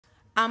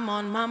I'm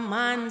on my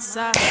mind,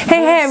 sir.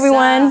 Hey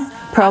everyone,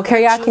 Pearl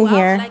Karaoke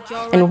here,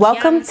 and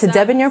welcome to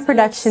Bobino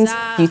Productions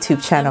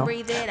YouTube channel.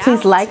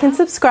 Please like and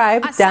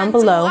subscribe down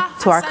below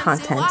to our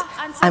content.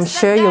 I'm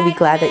sure you'll be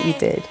glad that you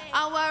did.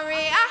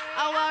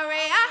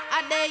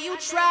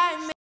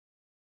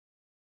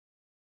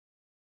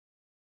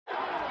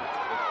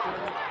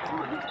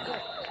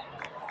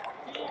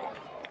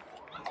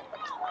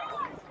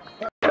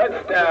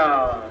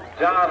 Touchdown,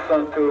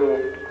 Johnson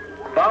to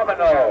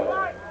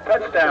Bobino.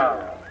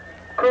 Touchdown,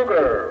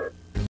 Cougar.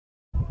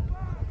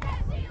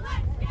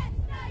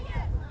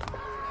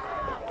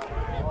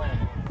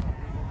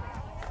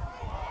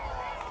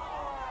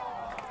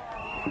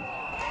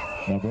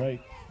 Number 8,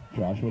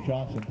 Josh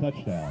Johnson,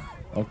 touchdown,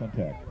 Oakland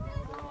Tech.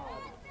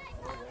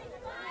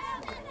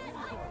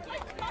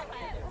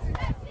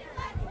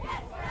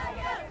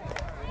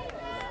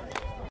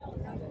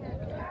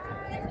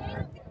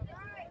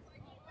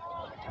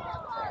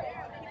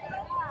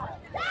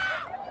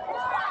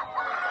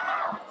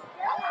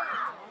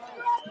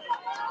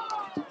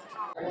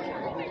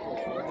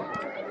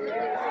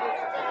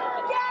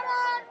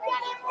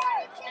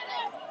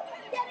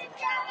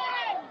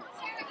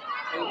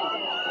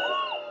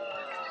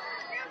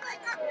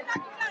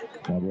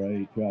 Number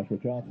 8, Joshua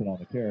Johnson on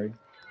the carry.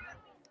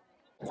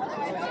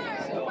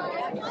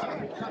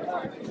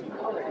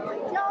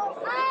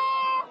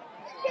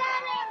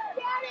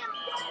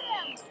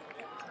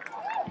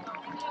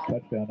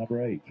 Touchdown,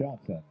 number 8,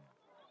 Johnson.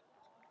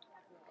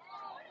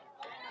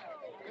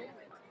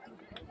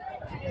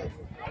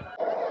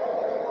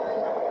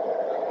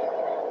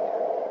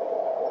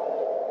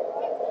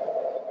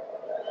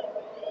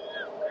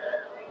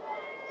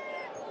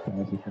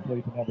 Pass is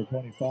complete to number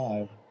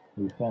 25,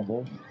 who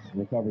fumbles,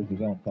 recovers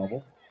his own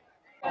fumble.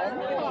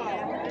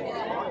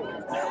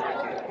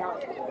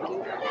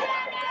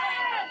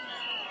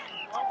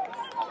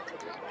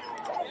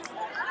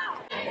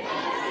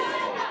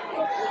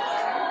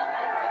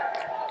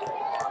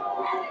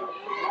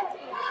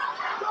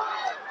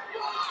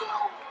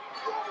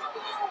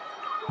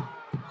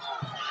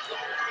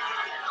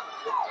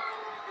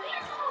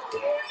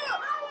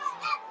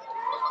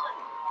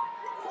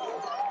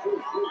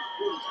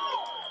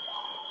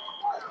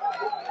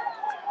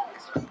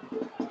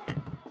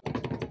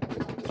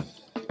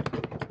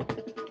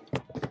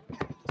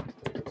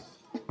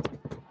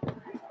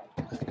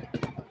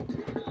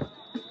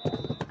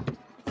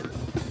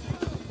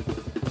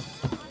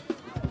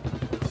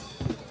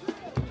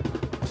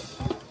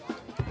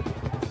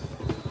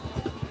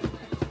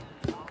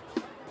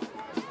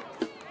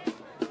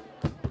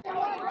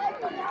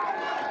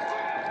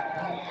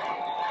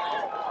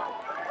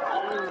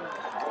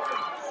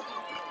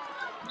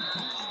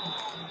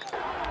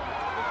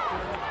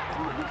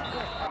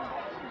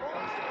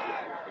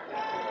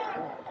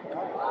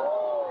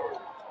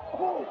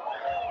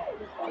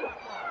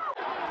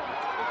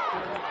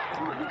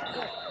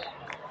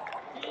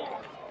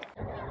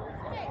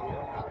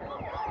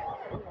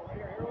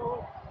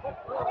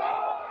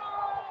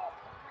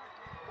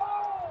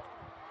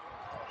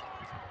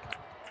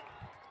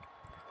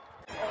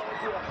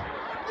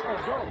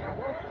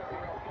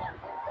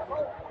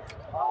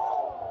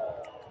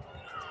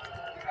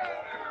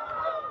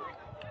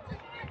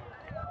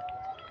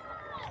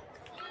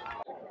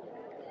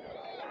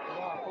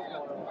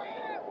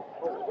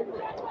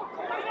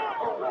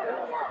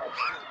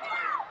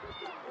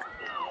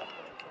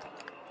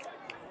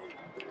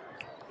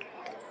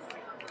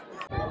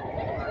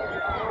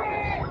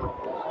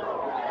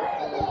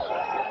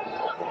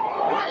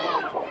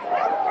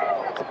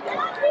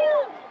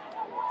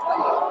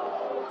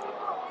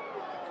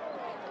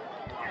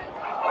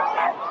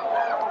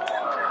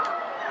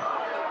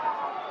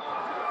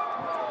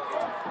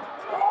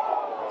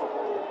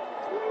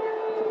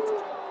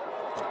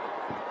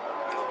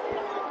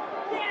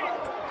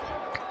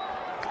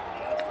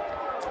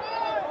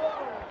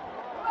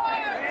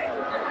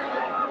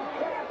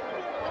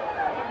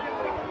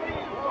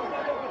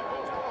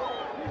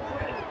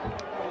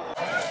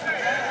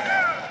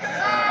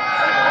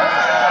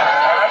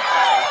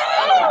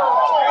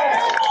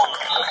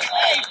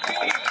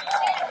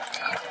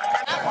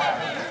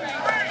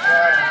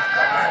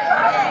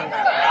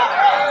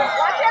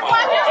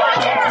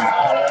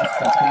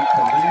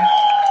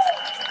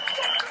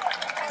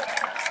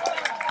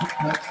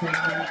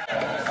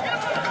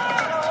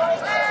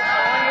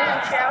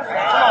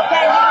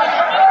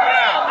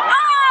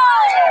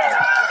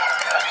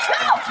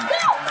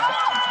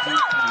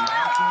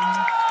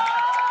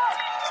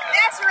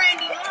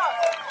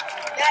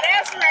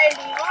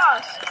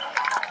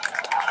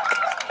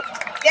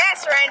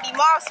 That's Randy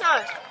Moss, huh?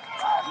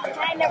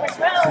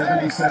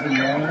 77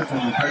 yards on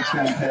the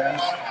touchdown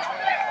pass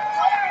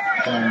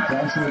from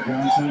Joshua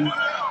Johnson.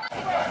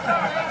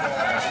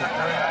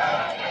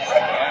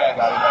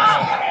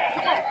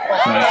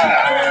 So it's a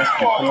pass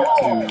complete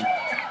to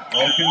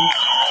Wilkins.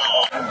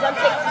 Jump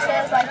takes his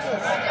hands like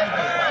this.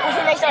 And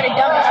then they started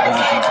dumping on his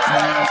hands.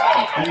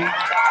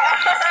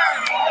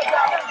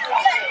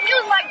 He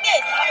was like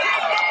this.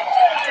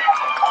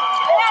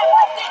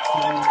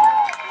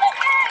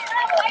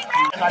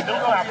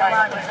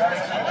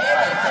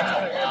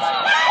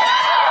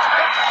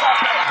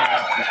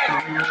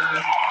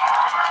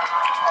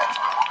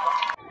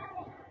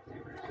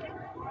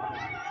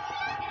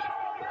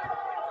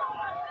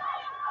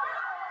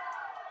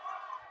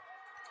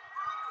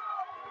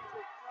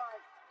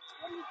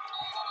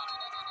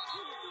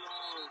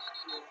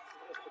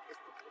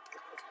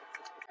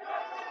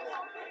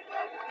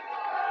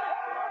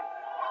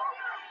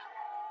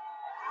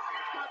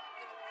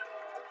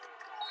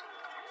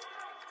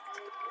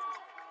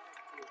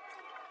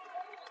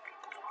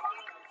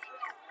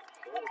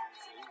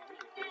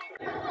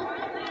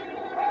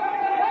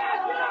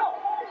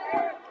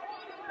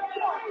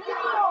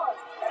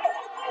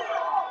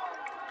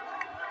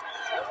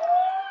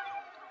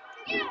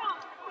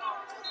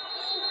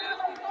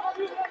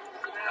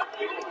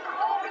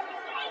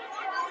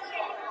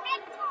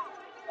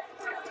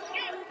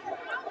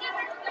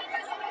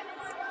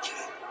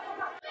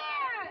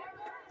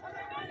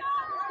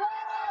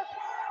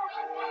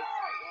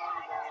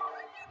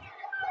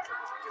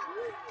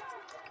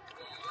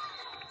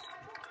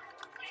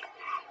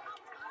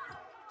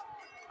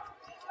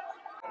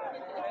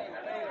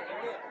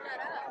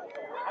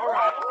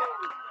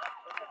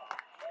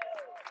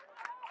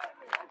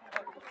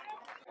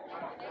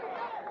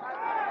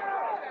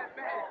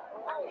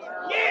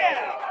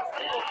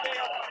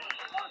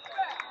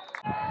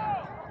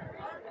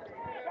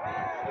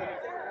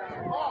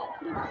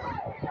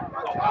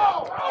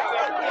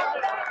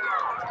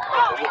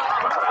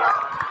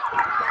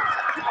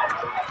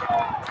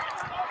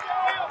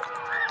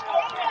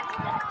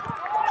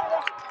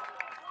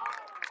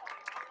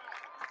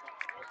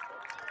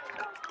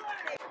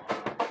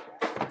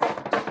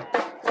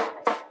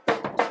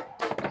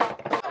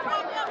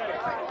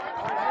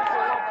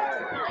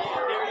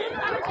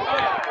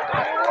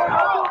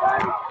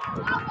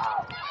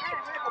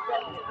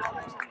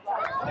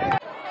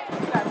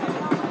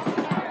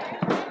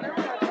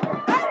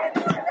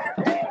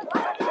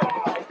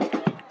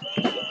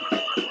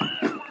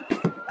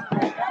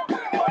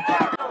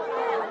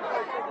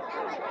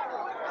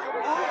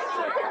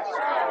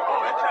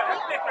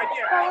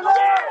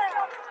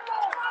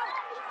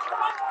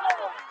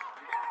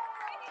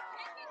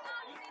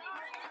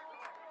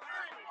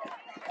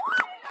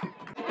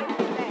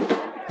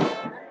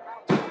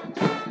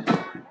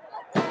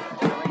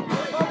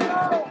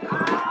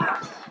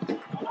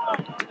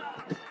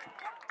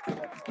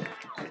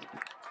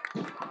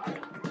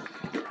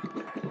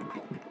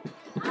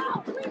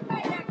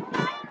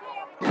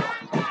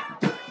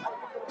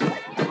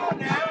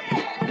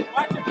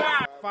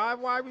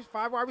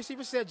 Five wide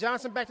receivers set.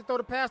 Johnson back to throw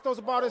the pass. Throws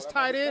the ball to his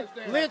tight end.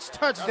 Lynch,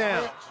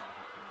 touchdown.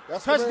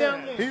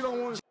 Touchdown. Lynch. He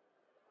don't want to.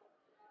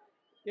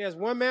 There's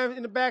one man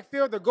in the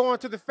backfield. They're going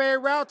to the fade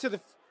route to the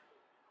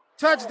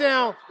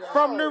touchdown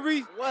from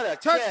Nuri. What a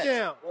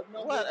touchdown.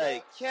 Catch. What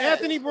a catch.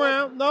 Anthony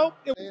Brown. Nope.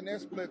 In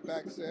that split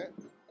back set.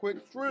 Quick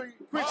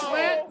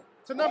slant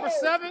to number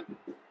 7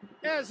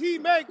 as he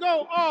may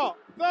go all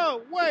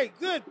the way.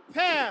 Good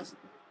pass.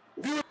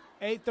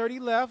 8:30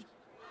 left.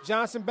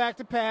 Johnson back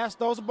to pass.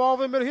 Throws the ball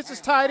over the middle. Hits his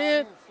tight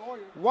end.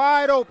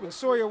 Wide open.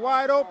 Sawyer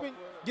wide open.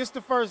 Gets the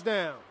first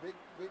down. Big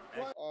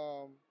play.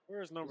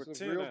 Where's number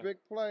 10? Real big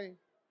play.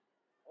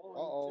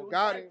 Uh-oh.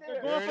 Got him.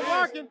 Going for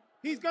Larkin.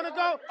 He's going to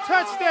go.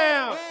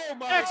 Touchdown.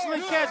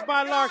 Excellent catch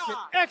by Larkin.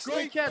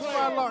 Excellent catch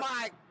by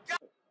Larkin.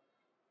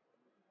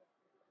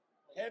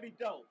 Heavy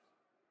dose.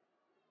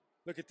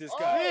 Look at this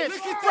guy.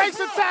 Lynch breaks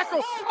a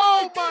tackle.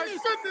 Oh, my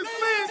goodness,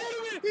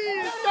 Lynch. He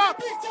is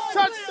up.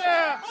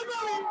 Touchdown.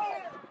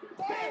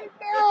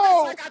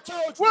 No!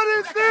 What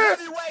is this?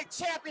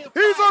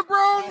 He's a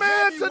grown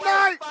man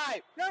tonight.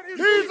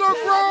 He's a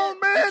grown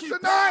man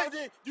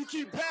tonight. You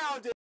keep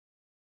pounding.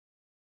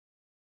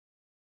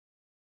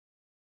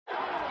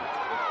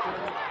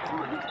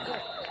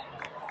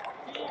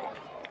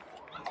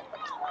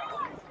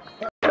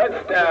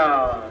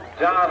 Touchdown,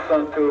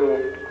 Johnson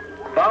to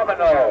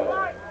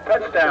Bobino.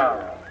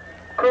 Touchdown,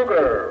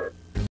 Cougar.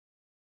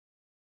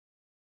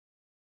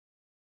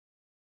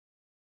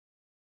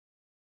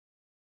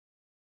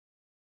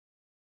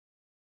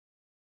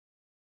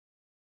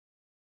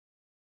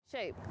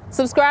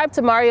 Subscribe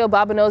to Mario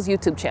Bobino's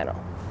YouTube channel.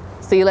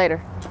 See you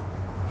later.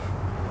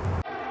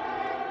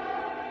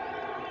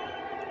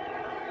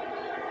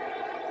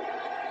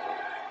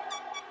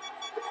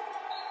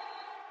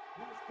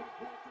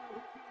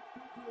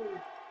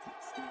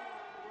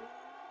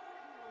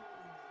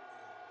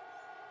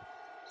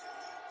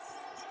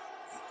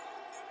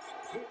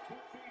 Good